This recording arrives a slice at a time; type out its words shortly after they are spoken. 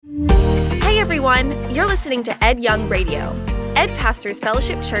everyone. You're listening to Ed Young Radio, Ed Pastors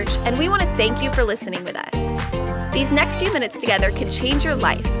Fellowship Church, and we want to thank you for listening with us. These next few minutes together can change your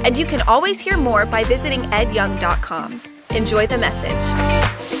life, and you can always hear more by visiting edyoung.com. Enjoy the message.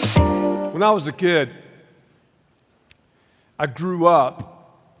 When I was a kid, I grew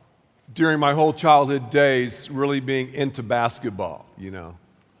up during my whole childhood days really being into basketball,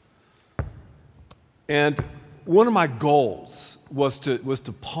 And one of my goals was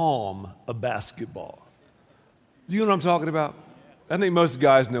to palm a basketball. Do you know what I'm talking about? I think most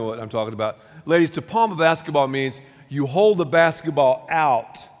guys know what I'm talking about. Ladies, to palm a basketball means you hold the basketball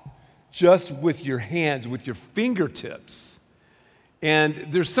out just with your hands, with your fingertips. And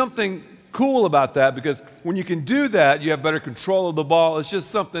there's something cool about that because when you can do that, you have better control of the ball. It's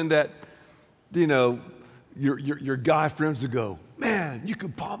just something that, your guy friends will go, man, you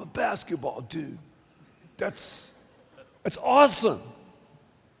can palm a basketball, dude. That's awesome.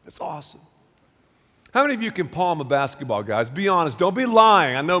 That's awesome. How many of you can palm a basketball, guys? Be honest. Don't be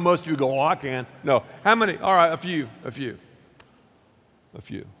lying. I know most of you go, oh, I can. No. How many? All right, a few.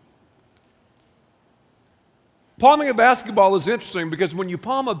 Palming a basketball is interesting because when you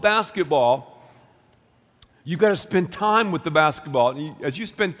palm a basketball, you've got to spend time with the basketball. And as you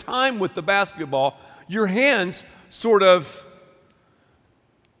spend time with the basketball, your hands sort of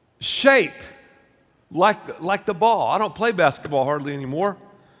shape like the ball. I don't play basketball hardly anymore.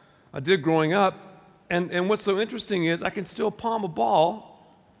 I did growing up. And what's so interesting is I can still palm a ball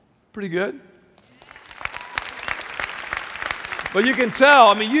pretty good. But you can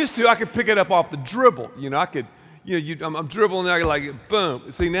tell, I could pick it up off the dribble. I'm dribbling and I like,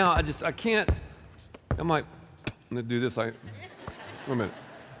 boom. See, now I can't. I'm like, I'm going to do this. Wait a minute.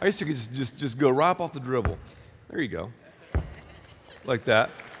 I used to just go right off the dribble. There you go. Like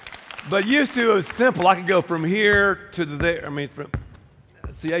that. But used to, it was simple. I could go from here to there.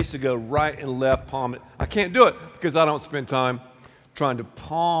 I used to go right and left, palm it. I can't do it because I don't spend time trying to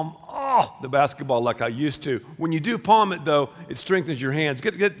palm the basketball like I used to. When you do palm it, though, it strengthens your hands.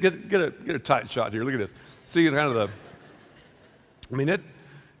 Get a tight shot here. Look at this. See kind of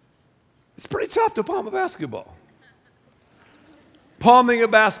it's pretty tough to palm a basketball. Palming a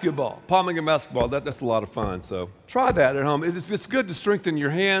basketball, that's a lot of fun. So try that at home. It's good to strengthen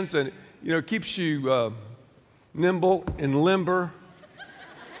your hands and, it keeps you nimble and limber.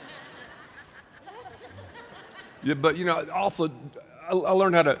 Yeah, but also I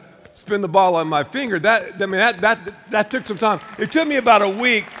learned how to spin the ball on my finger. That took some time. It took me about a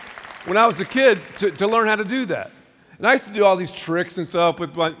week when I was a kid to learn how to do that. And I used to do all these tricks and stuff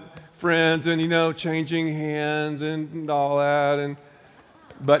with my friends and changing hands and all that.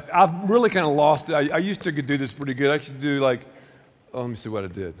 But I've really kind of lost it. I used to could do this pretty good. I used to do let me see what I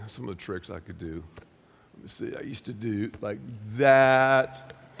did. Some of the tricks I could do. Let me see. I used to do like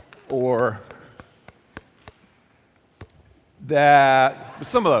that or that, but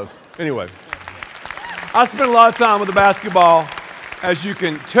some of those. Anyway, I spent a lot of time with the basketball, as you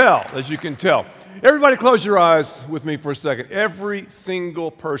can tell. Everybody close your eyes with me for a second. Every single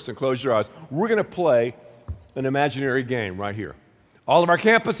person, close your eyes. We're going to play an imaginary game right here. All of our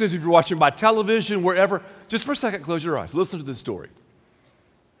campuses, if you're watching by television, wherever, just for a second, close your eyes. Listen to this story.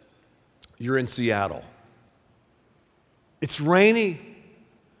 You're in Seattle. It's rainy.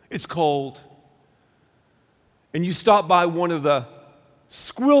 It's cold. And you stop by one of the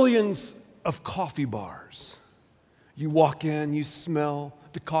squillions of coffee bars. You walk in, you smell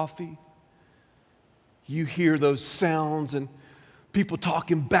the coffee. You hear those sounds and people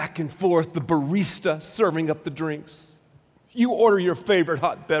talking back and forth, the barista serving up the drinks. You order your favorite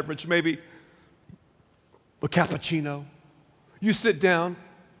hot beverage, maybe a cappuccino. You sit down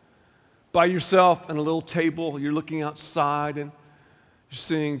by yourself at a little table. You're looking outside and you're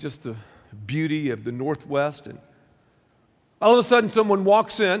seeing just the beauty of the Northwest, and all of a sudden someone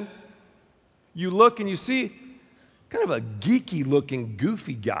walks in. You look and you see kind of a geeky looking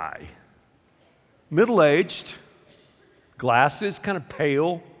goofy guy, middle-aged, glasses, kind of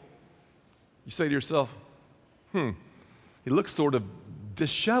pale. You say to yourself, he looks sort of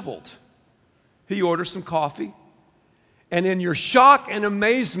disheveled. He orders some coffee, and in your shock and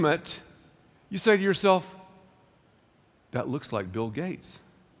amazement, you say to yourself, that looks like Bill Gates.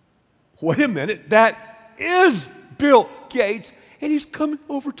 Wait a minute, that is Bill Gates, and he's coming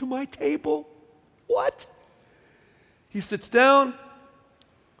over to my table. What? He sits down,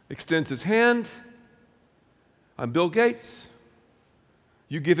 extends his hand. I'm Bill Gates.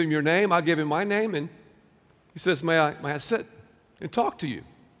 You give him your name, I give him my name, and he says, may I sit and talk to you?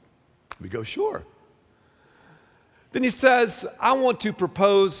 We go, sure. Then he says, I want to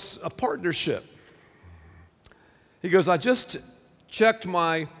propose a partnership. He goes, I just checked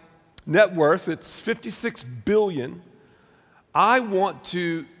my net worth, it's $56 billion. I want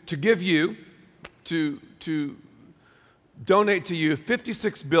to give you, to donate to you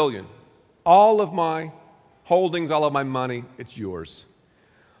 $56 billion. All of my holdings, all of my money, it's yours.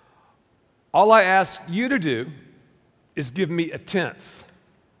 All I ask you to do is give me a tenth.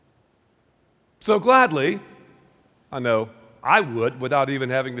 So gladly, I know I would, without even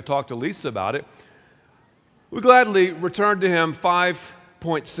having to talk to Lisa about it, we gladly return to him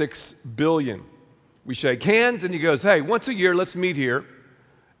 $5.6 billion. We shake hands and he goes, hey, once a year, let's meet here.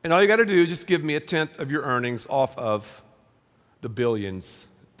 And all you got to do is just give me a tenth of your earnings off of the billions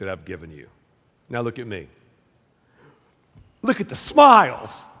that I've given you. Now look at me. Look at the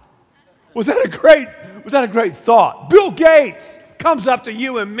smiles. Was that a great thought? Bill Gates comes up to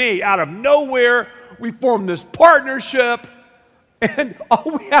you and me out of nowhere. We form this partnership, and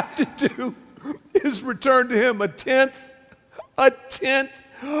all we have to do is return to him a tenth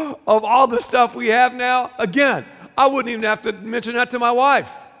of all the stuff we have now. Again, I wouldn't even have to mention that to my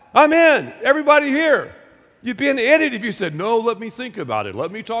wife. I'm in. Everybody here. You'd be an idiot if you said, no, let me think about it.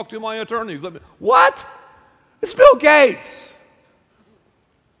 Let me talk to my attorneys. What? It's Bill Gates.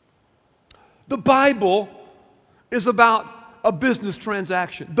 The Bible is about a business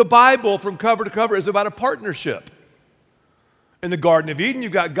transaction. The Bible, from cover to cover, is about a partnership. In the Garden of Eden,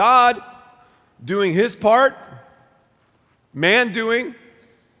 you've got God doing his part, man doing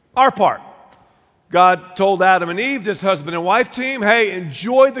our part. God told Adam and Eve, this husband and wife team, hey,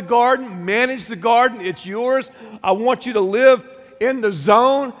 enjoy the garden, manage the garden, it's yours. I want you to live in the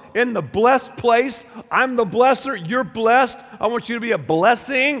zone, in the blessed place. I'm the blesser, you're blessed. I want you to be a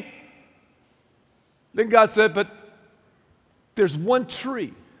blessing. Then God said, but there's one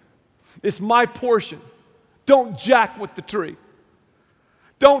tree. It's my portion. Don't jack with the tree.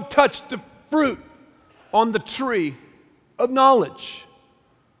 Don't touch the fruit on the tree of knowledge.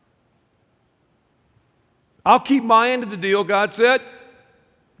 I'll keep my end of the deal, God said.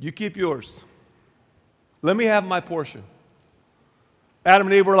 You keep yours. Let me have my portion. Adam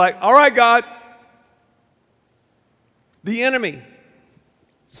and Eve were like, all right, God. The enemy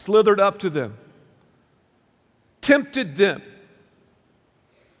slithered up to them, tempted them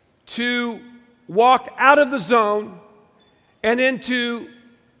to walk out of the zone and into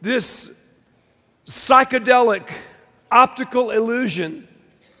this psychedelic optical illusion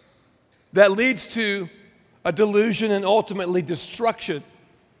that leads to a delusion and ultimately destruction.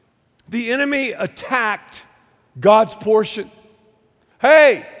 The enemy attacked God's portion.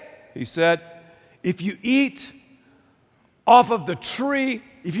 Hey, he said, if you eat off of the tree,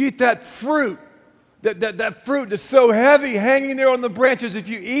 if you eat that fruit, that fruit that's so heavy hanging there on the branches, if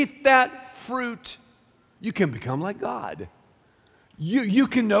you eat that fruit, you can become like God. You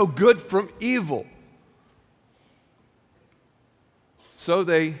can know good from evil. So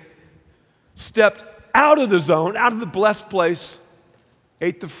they stepped out of the zone, out of the blessed place,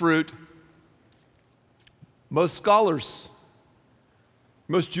 ate the fruit. Most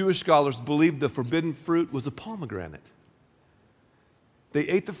Jewish scholars believed the forbidden fruit was a pomegranate. They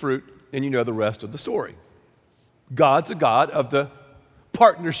ate the fruit, and you know the rest of the story. God's a God of the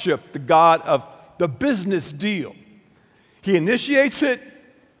partnership, the God of the business deal. He initiates it.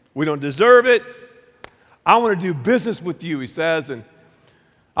 We don't deserve it. I want to do business with you, he says, and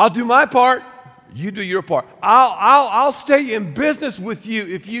I'll do my part. You do your part. I'll stay in business with you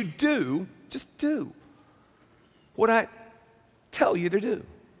if you just do what I tell you to do.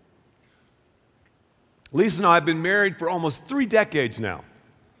 Lisa and I have been married for almost 3 decades now.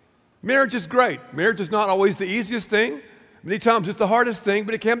 Marriage is great. Marriage is not always the easiest thing. Many times it's the hardest thing,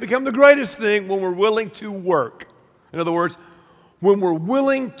 but it can become the greatest thing when we're willing to work. In other words, when we're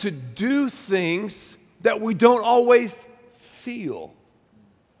willing to do things that we don't always feel.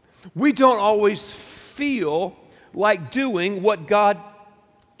 We don't always feel like doing what God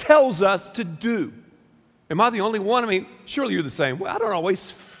tells us to do. Am I the only one? I mean, surely you're the same. Well, I don't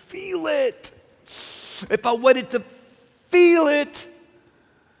always feel it. If I waited to feel it,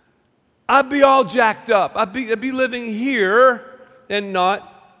 I'd be all jacked up. I'd be living here and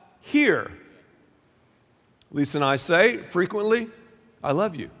not here. Lisa and I say frequently, I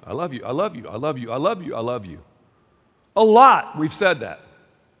love you, I love you, I love you, I love you, I love you, I love you. A lot we've said that.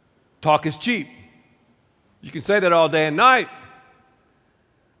 Talk is cheap. You can say that all day and night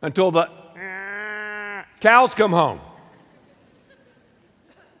until the cows come home.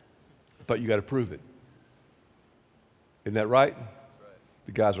 But you got to prove it. Isn't that right?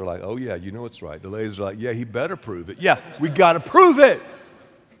 The guys are like, oh yeah, you know it's right. The ladies are like, yeah, he better prove it. Yeah, we got to prove it.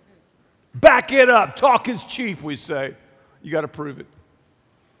 Back it up. Talk is cheap, we say. You got to prove it.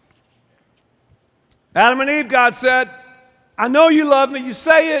 Adam and Eve, God said, I know you love me. You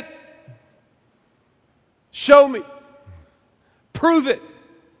say it. Show me. Prove it.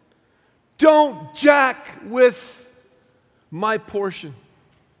 Don't jack with my portion.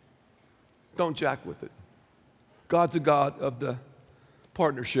 Don't jack with it. God's a God of the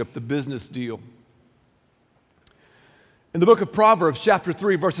partnership, the business deal. In the book of Proverbs, chapter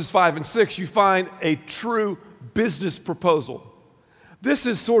 3, verses 5 and 6, you find a true business proposal. This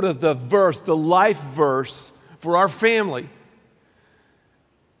is sort of the verse, the life verse for our family.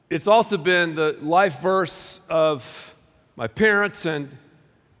 It's also been the life verse of my parents and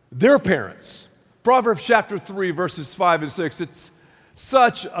their parents. Proverbs chapter 3, verses 5 and 6. It's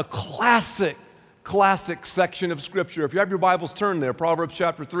such a classic section of Scripture. If you have your Bibles, turn there. Proverbs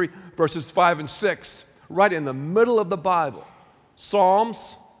chapter 3, verses 5 and 6. Right in the middle of the Bible.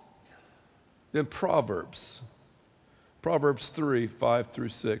 Psalms, then Proverbs. Proverbs 3, 5 through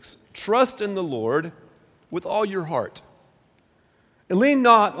 6. Trust in the Lord with all your heart. And lean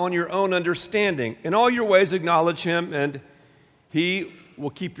not on your own understanding. In all your ways acknowledge him, and he will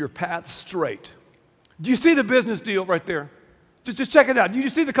keep your path straight. Do you see the business deal right there? Just check it out. Do you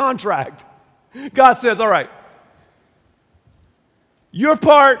see the contract? God says, all right, your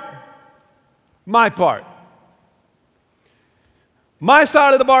part, my part. My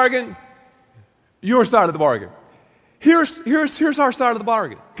side of the bargain, your side of the bargain. Here's our side of the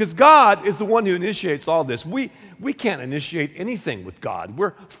bargain. Because God is the one who initiates all this. We can't initiate anything with God.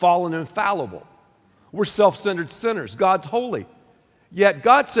 We're fallen and fallible. We're self-centered sinners. God's holy. Yet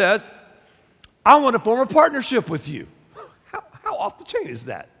God says, I want to form a partnership with you. How off the chain is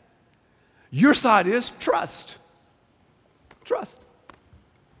that? Your side is trust. Trust.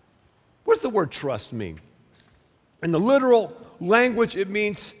 What does the word trust mean? In the literal language, it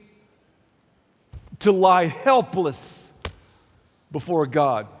means to lie helpless before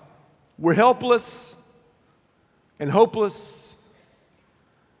God. We're helpless and hopeless.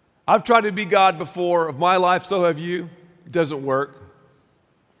 I've tried to be God before of my life, so have you. It doesn't work.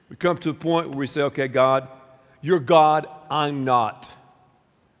 We come to a point where we say, okay, God, you're God, I'm not.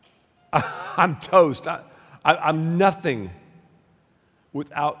 I'm toast. I'm nothing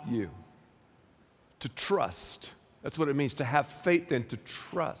without you. To trust. That's what it means to have faith and to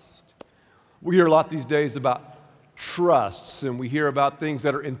trust. We hear a lot these days about trusts, and we hear about things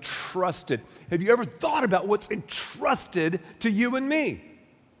that are entrusted. Have you ever thought about what's entrusted to you and me?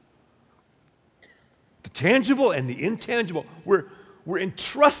 The tangible and the intangible. We're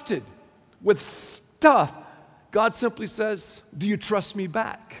entrusted with stuff. God simply says, do you trust me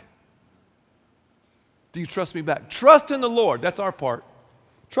back? Do you trust me back? Trust in the Lord. That's our part.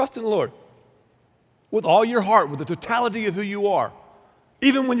 Trust in the Lord. With all your heart, with the totality of who you are.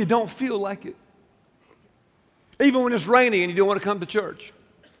 Even when you don't feel like it. Even when it's raining and you don't want to come to church.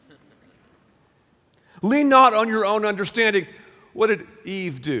 Lean not on your own understanding. What did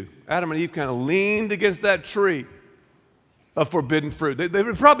Eve do? Adam and Eve kind of leaned against that tree of forbidden fruit. They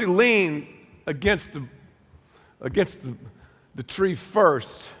would probably lean against the tree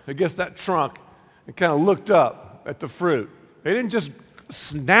first, against that trunk, and kind of looked up at the fruit. They didn't just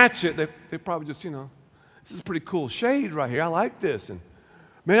snatch it. They probably just, this is pretty cool shade right here. I like this. And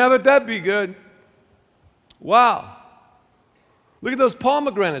man, I bet that'd be good. Wow. Look at those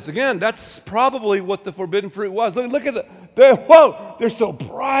pomegranates. Again, that's probably what the forbidden fruit was. Look at they're so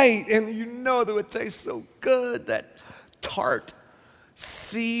bright. And they would taste so good, that tart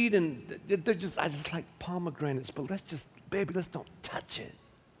seed. And I just like pomegranates. But let's don't touch it.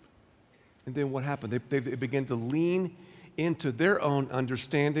 And then what happened? They began to lean into their own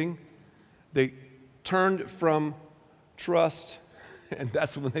understanding. They turned from trust, and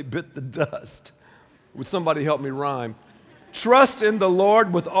that's when they bit the dust. Would somebody help me rhyme? Trust in the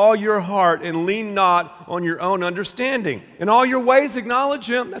Lord with all your heart and lean not on your own understanding. In all your ways acknowledge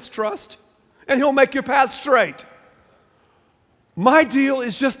him, that's trust, and he'll make your path straight. My deal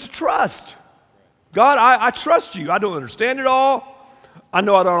is just to trust. God, I trust you. I don't understand it all. I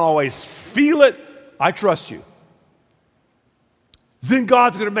know I don't always feel it. I trust you. Then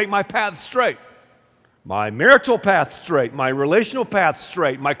God's going to make my path straight. My marital path straight, my relational path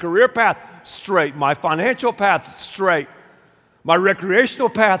straight, my career path straight, my financial path straight, my recreational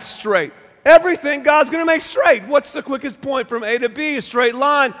path straight. Everything God's going to make straight. What's the quickest point from A to B? A straight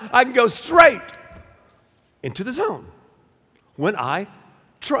line. I can go straight into the zone when I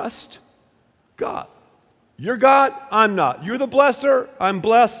trust God. You're God, I'm not. You're the blesser, I'm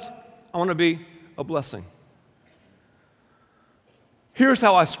blessed. I want to be a blessing. Here's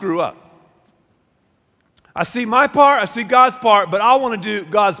how I screw up. I see my part, I see God's part, but I want to do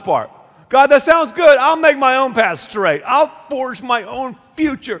God's part. God, that sounds good. I'll make my own path straight. I'll forge my own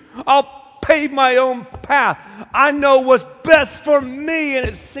future. I'll pave my own path. I know what's best for me, and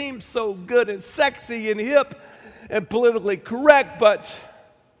it seems so good and sexy and hip and politically correct, but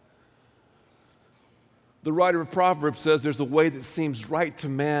the writer of Proverbs says there's a way that seems right to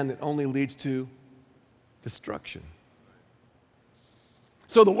man that only leads to destruction.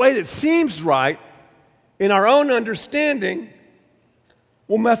 So the way that seems right in our own understanding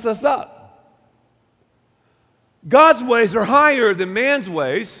will mess us up. God's ways are higher than man's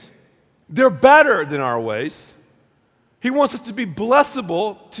ways. They're better than our ways. He wants us to be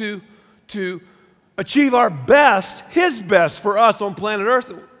blessable, to achieve our best, His best for us on planet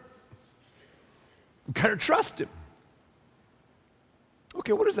Earth. We've got to trust Him.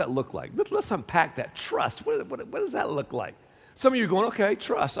 Okay, what does that look like? Let's unpack that trust. What does that look like? Some of you are going, okay,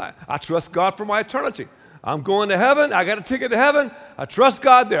 trust. I trust God for my eternity. I'm going to heaven. I got a ticket to heaven. I trust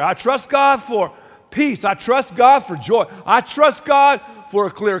God there. I trust God for peace. I trust God for joy. I trust God for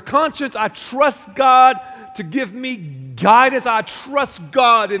a clear conscience. I trust God to give me guidance. I trust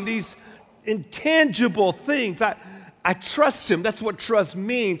God in these intangible things. I trust Him. That's what trust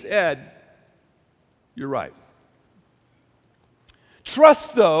means, Ed. You're right.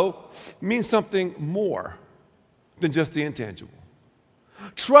 Trust, though, means something more than just the intangible.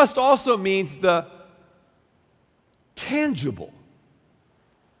 Trust also means the tangible.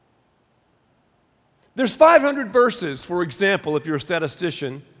 There's 500 verses, for example, if you're a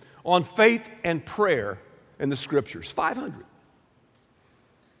statistician, on faith and prayer in the Scriptures. 500.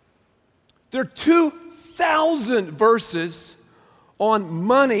 There are 2,000 verses on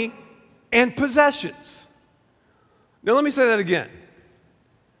money and possessions. Now let me say that again.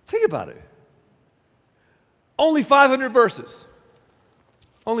 Think about it. Only 500 verses.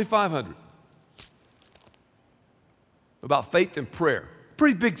 Only 500. About faith and prayer.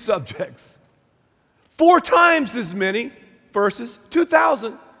 Pretty big subjects. 4 times as many verses,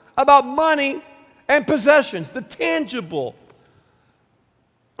 2,000, about money and possessions, the tangible.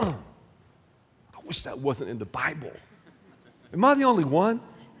 I wish that wasn't in the Bible. Am I the only one?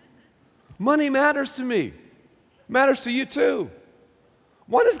 Money matters to me. Matters to you too.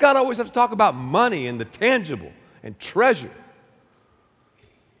 Why does God always have to talk about money and the tangible and treasure?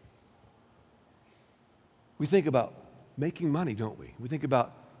 We think about making money, don't we? We think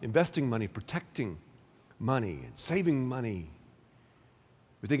about investing money, protecting money, and saving money.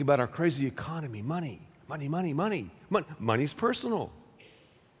 We think about our crazy economy. Money. Money's personal.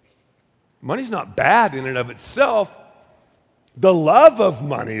 Money's not bad in and of itself. The love of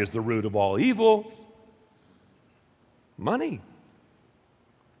money is the root of all evil. Money.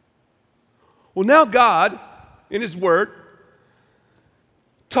 Well, now God, in His Word,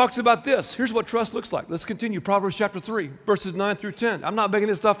 talks about this. Here's what trust looks like. Let's continue. Proverbs chapter 3, verses 9 through 10. I'm not making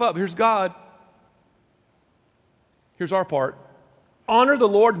this stuff up. Here's God. Here's our part. Honor the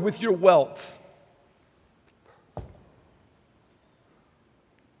Lord with your wealth,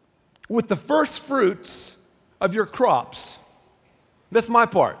 with the first fruits of your crops. That's my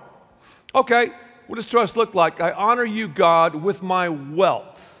part. Okay, what does trust look like? I honor you, God, with my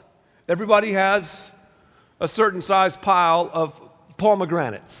wealth. Everybody has a certain size pile of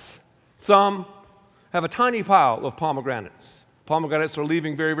pomegranates. Some have a tiny pile of pomegranates. Pomegranates are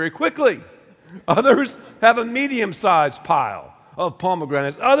leaving very, very quickly. Others have a medium-sized pile of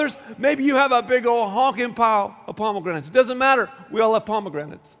pomegranates. Others, maybe you have a big old honking pile of pomegranates. It doesn't matter. We all have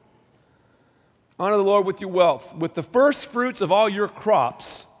pomegranates. Honor the Lord with your wealth, with the first fruits of all your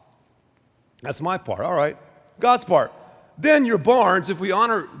crops. That's my part. All right. God's part. Then your barns, if we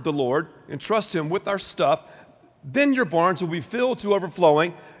honor the Lord and trust Him with our stuff, then your barns will be filled to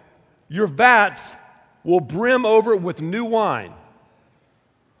overflowing. Your vats will brim over with new wine.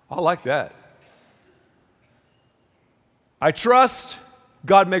 I like that. I trust.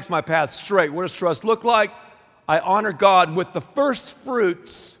 God makes my path straight. What does trust look like? I honor God with the first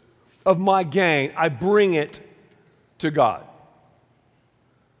fruits of my gain. I bring it to God.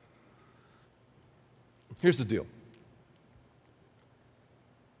 Here's the deal.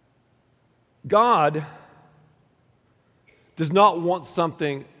 God does not want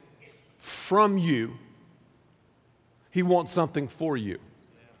something from you. He wants something for you.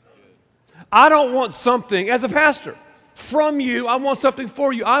 I don't want something, as a pastor, from you. I want something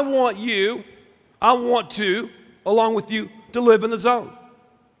for you. I want to, along with you, to live in the zone.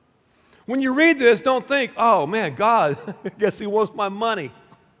 When you read this, don't think, oh man, God, I guess He wants my money.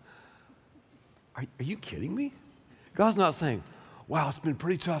 Are you kidding me? God's not saying, wow, it's been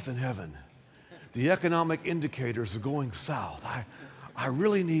pretty tough in heaven. The economic indicators are going south. I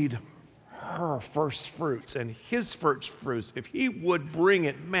really need her first fruits and His first fruits. If He would bring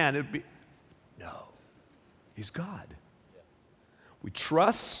it, man, it'd be. No. He's God. We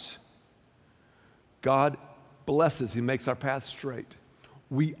trust God blesses. He makes our path straight.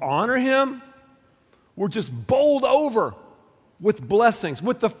 We honor him. We're just bowled over with blessings,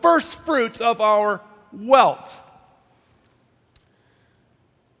 with the first fruits of our wealth.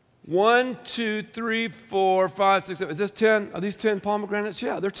 1, 2, 3, 4, 5, 6, 7. Is this 10? Are these 10 pomegranates?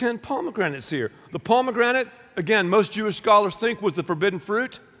 Yeah, there are 10 pomegranates here. The pomegranate, again, most Jewish scholars think was the forbidden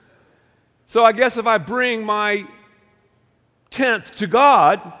fruit. So I guess if I bring my tenth to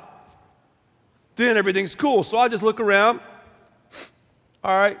God, then everything's cool. So I just look around.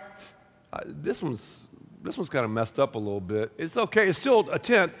 All right, this one's kind of messed up a little bit. It's okay. It's still a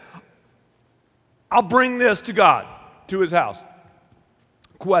tenth. I'll bring this to God, to his house.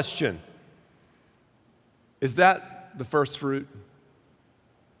 Question. Is that the first fruit?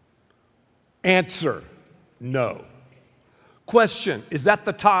 Answer. No. Question. Is that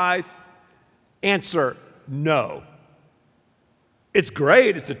the tithe? Answer. No. It's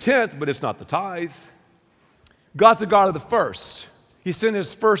great. It's a tenth, but it's not the tithe. God's a God of the first. He sent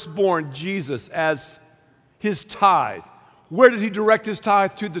his firstborn, Jesus, as his tithe. Where did he direct his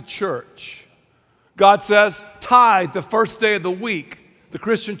tithe? To the church. God says, tithe the first day of the week. The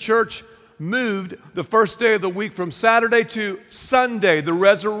Christian church moved the first day of the week from Saturday to Sunday, the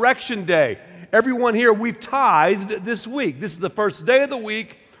resurrection day. Everyone here, we've tithed this week. This is the first day of the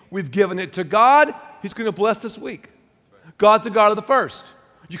week. We've given it to God. He's going to bless this week. God's the God of the first.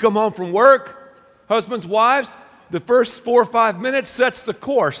 You come home from work, husbands, wives, the first 4 or 5 minutes sets the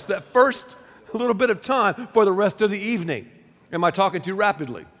course, that first little bit of time for the rest of the evening. Am I talking too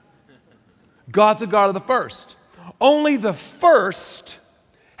rapidly? God's the God of the first. Only the first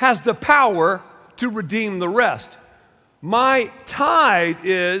has the power to redeem the rest. My tithe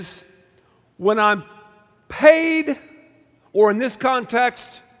is when I'm paid, or in this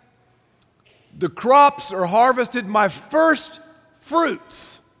context, the crops are harvested, my first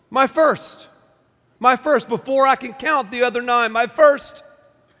fruits, my first, before I can count the other 9, my first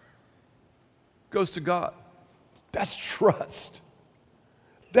goes to God. That's trust.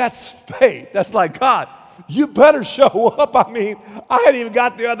 That's faith. That's like, God, you better show up. I mean, I hadn't even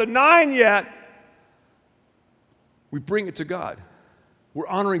got the other 9 yet. We bring it to God. We're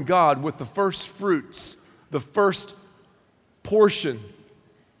honoring God with the first fruits, the first portion,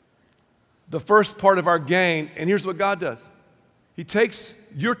 the first part of our gain. And here's what God does. He takes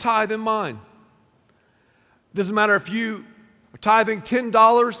your tithe and mine. Doesn't matter if you are tithing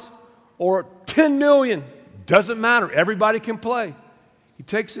 $10 or 10 million. Doesn't matter. Everybody can play. He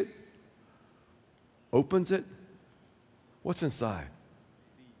takes it, opens it. What's inside?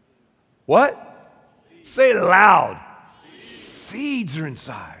 What? Say it loud. Seeds are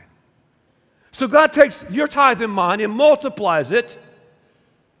inside. So God takes your tithe and mine and multiplies it.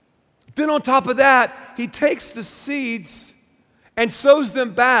 Then on top of that, he takes the seeds and sows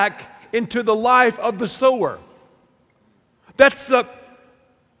them back into the life of the sower. That's the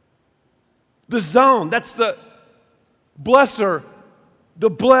zone. That's the blesser, the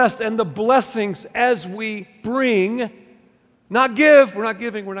blessed, and the blessings as we bring, not give. We're not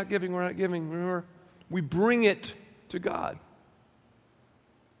giving. Remember, we bring it to God.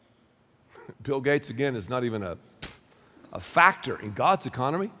 Bill Gates, again, is not even a factor in God's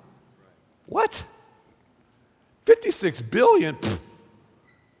economy. What? 56 billion?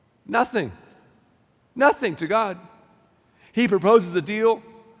 Nothing. Nothing to God. He proposes a deal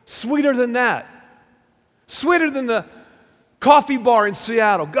sweeter than that. Sweeter than the coffee bar in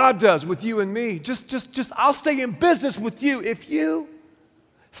Seattle. God does with you and me. Just I'll stay in business with you if you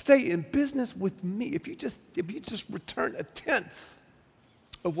stay in business with me. If you just return a tenth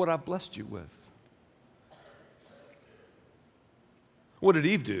of what I've blessed you with. What did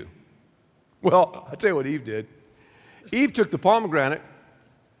Eve do? Well, I'll tell you what Eve did. Eve took the pomegranate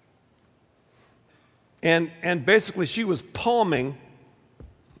and basically she was palming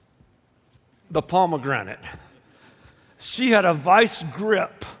the pomegranate. She had a vice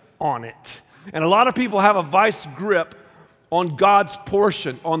grip on it. And a lot of people have a vice grip on God's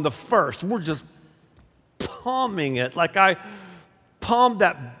portion, on the first. We're just palming it like I palmed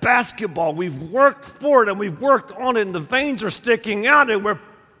that basketball. We've worked for it and we've worked on it and the veins are sticking out and we're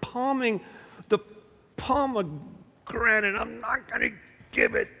palming the pomegranate. I'm not going to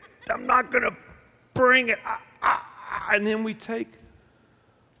give it. I'm not going to bring it. And then we take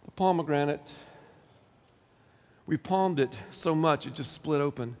the pomegranate. We palmed it so much it just split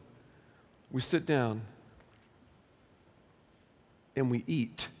open. We sit down and we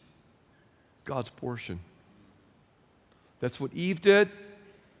eat God's portion. That's what Eve did.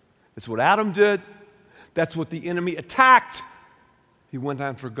 That's what Adam did. That's what the enemy attacked. He went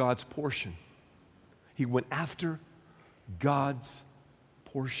after God's portion. He went after God's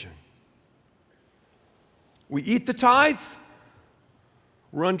portion. we eat the tithe,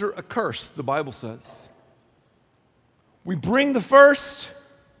 we're under a curse, the Bible says. We bring the first,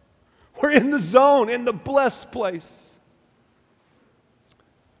 we're in the zone, in the blessed place.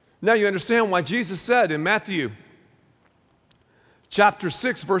 Now you understand why Jesus said in Matthew chapter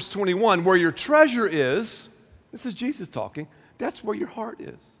 6, verse 21, where your treasure is, this is Jesus talking, that's where your heart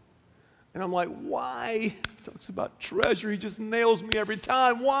is. And I'm like, why? He talks about treasure. He just nails me every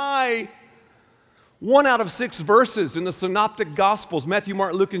time. Why? 1 out of 6 verses in the Synoptic Gospels, Matthew,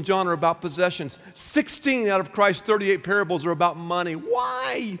 Mark, Luke, and John, are about possessions. 16 out of Christ's 38 parables are about money.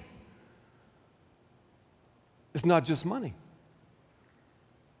 Why? It's not just money.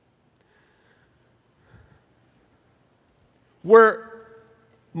 Where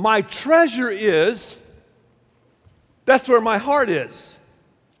my treasure is, that's where my heart is.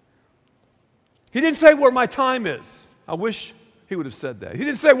 He didn't say where my time is. I wish he would have said that. He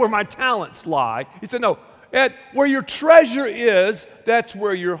didn't say where my talents lie. He said, no, Ed, where your treasure is, that's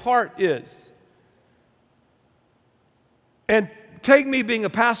where your heart is. And take me being a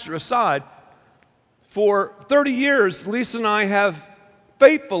pastor aside, for 30 years, Lisa and I have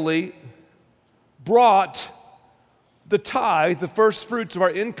faithfully brought the tithe, the first fruits of our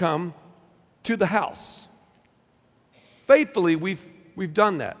income, to the house. Faithfully, we've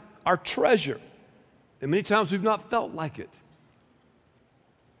done that. Our treasure. And many times we've not felt like it.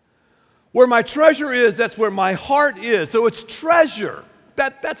 Where my treasure is, that's where my heart is. So it's treasure.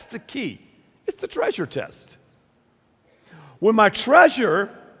 That's the key. It's the treasure test. When my treasure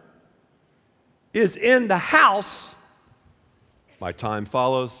is in the house, my time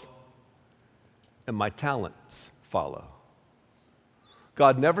follows and my talents follow.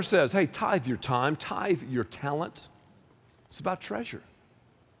 God never says, hey, tithe your time, tithe your talent. It's about treasure.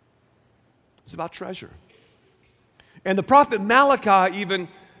 It's about treasure. And the prophet Malachi even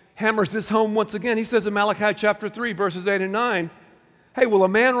hammers this home once again. He says in Malachi chapter 3, verses 8 and 9, hey, will a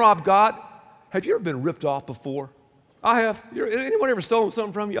man rob God? Have you ever been ripped off before? I have. Anyone ever stolen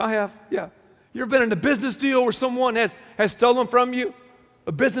something from you? I have, yeah. You ever been in a business deal where someone has stolen from you?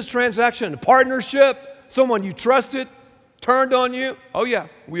 A business transaction, a partnership, someone you trusted, turned on you? Oh yeah,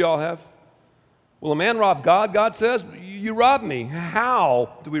 we all have. Will a man rob God? God says, you robbed me.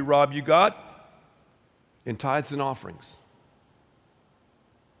 How do we rob you, God? In tithes and offerings.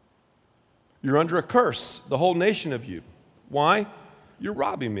 You're under a curse, the whole nation of you. Why? You're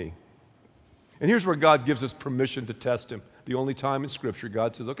robbing me. And here's where God gives us permission to test him. The only time in Scripture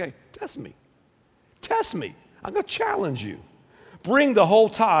God says, okay, test me. Test me. I'm going to challenge you. Bring the whole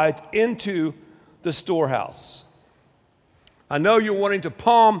tithe into the storehouse. I know you're wanting to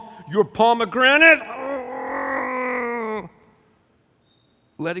palm your pomegranate.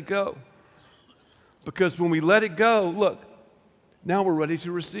 Let it go. Because when we let it go, look, now we're ready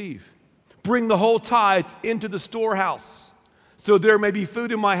to receive. Bring the whole tithe into the storehouse, so there may be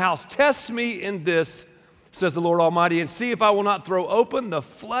food in my house. Test me in this, says the Lord Almighty, and see if I will not throw open the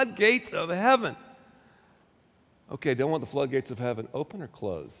floodgates of heaven. Okay, don't want the floodgates of heaven open or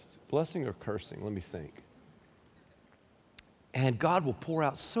closed? Blessing or cursing? Let me think. And God will pour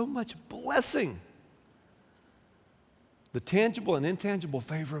out so much blessing. The tangible and intangible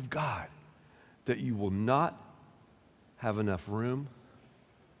favor of God, that you will not have enough room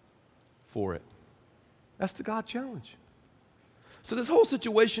for it. That's the God challenge. So this whole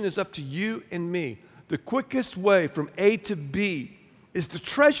situation is up to you and me. The quickest way from A to B is the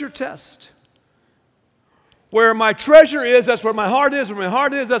treasure test. Where my treasure is, that's where my heart is. Where my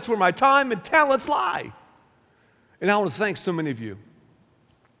heart is, that's where my time and talents lie. And I want to thank so many of you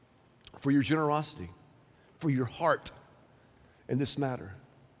for your generosity, for your heart in this matter.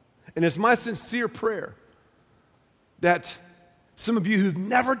 And it's my sincere prayer that some of you who've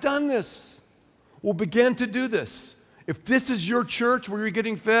never done this will begin to do this. If this is your church where you're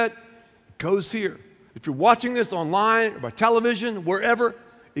getting fed, it goes here. If you're watching this online or by television, wherever,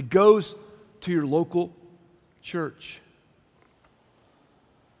 it goes to your local church.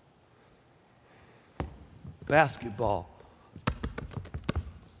 Basketball.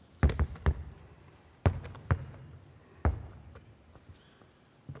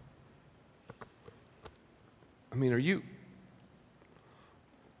 I mean, are you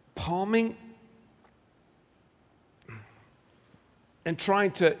palming and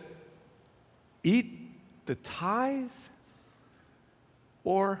trying to eat the tithe?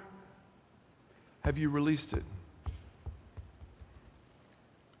 Or have you released it?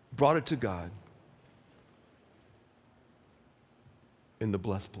 Brought it to God in the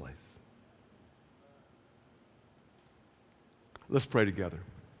blessed place. Let's pray together.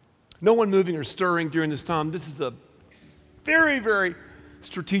 No one moving or stirring during this time. This is a very, very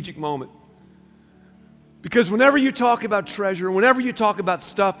strategic moment. Because whenever you talk about treasure, whenever you talk about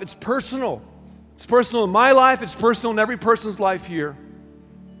stuff, it's personal. It's personal in my life, it's personal in every person's life here.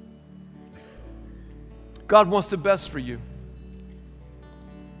 God wants the best for you.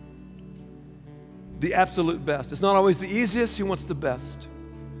 The absolute best. It's not always the easiest, He wants the best.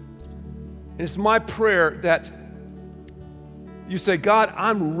 And it's my prayer that you say, God,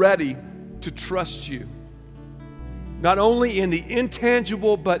 I'm ready to trust you. Not only in the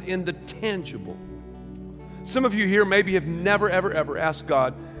intangible, but in the tangible. Some of you here maybe have never, ever, ever asked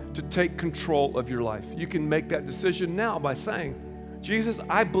God to take control of your life. You can make that decision now by saying, Jesus,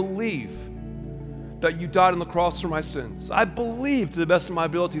 I believe that you died on the cross for my sins. I believe to the best of my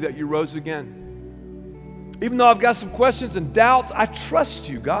ability that you rose again. Even though I've got some questions and doubts, I trust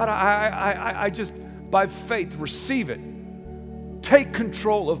you, God. I just, by faith, receive it. Take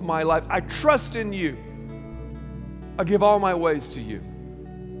control of my life. I trust in you. I give all my ways to you.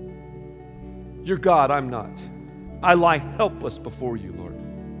 You're God, I'm not. I lie helpless before you, Lord.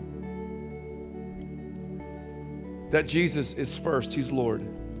 That Jesus is first, He's Lord.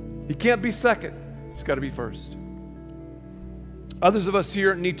 He can't be second, He's got to be first. Others of us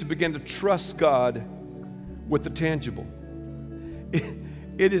here need to begin to trust God with the tangible.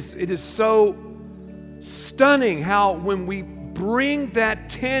 It is so stunning how when we bring that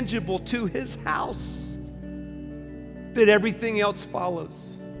tangible to His house, that everything else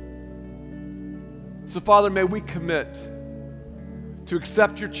follows. So, Father, may we commit to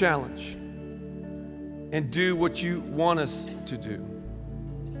accept your challenge and do what you want us to do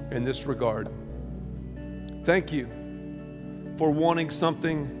in this regard. Thank you for wanting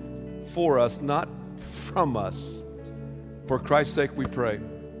something for us, not from us. For Christ's sake we pray.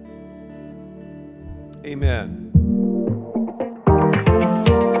 Amen.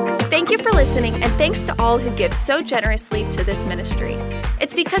 Thank you for listening, and thanks to all who give so generously to this ministry.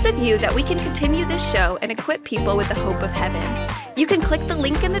 It's because of you that we can continue this show and equip people with the hope of heaven. You can click the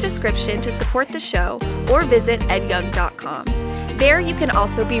link in the description to support the show or visit edyoung.com. There you can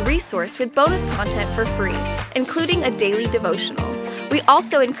also be resourced with bonus content for free, including a daily devotional. We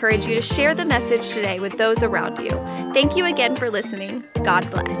also encourage you to share the message today with those around you. Thank you again for listening. God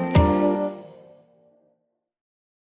bless.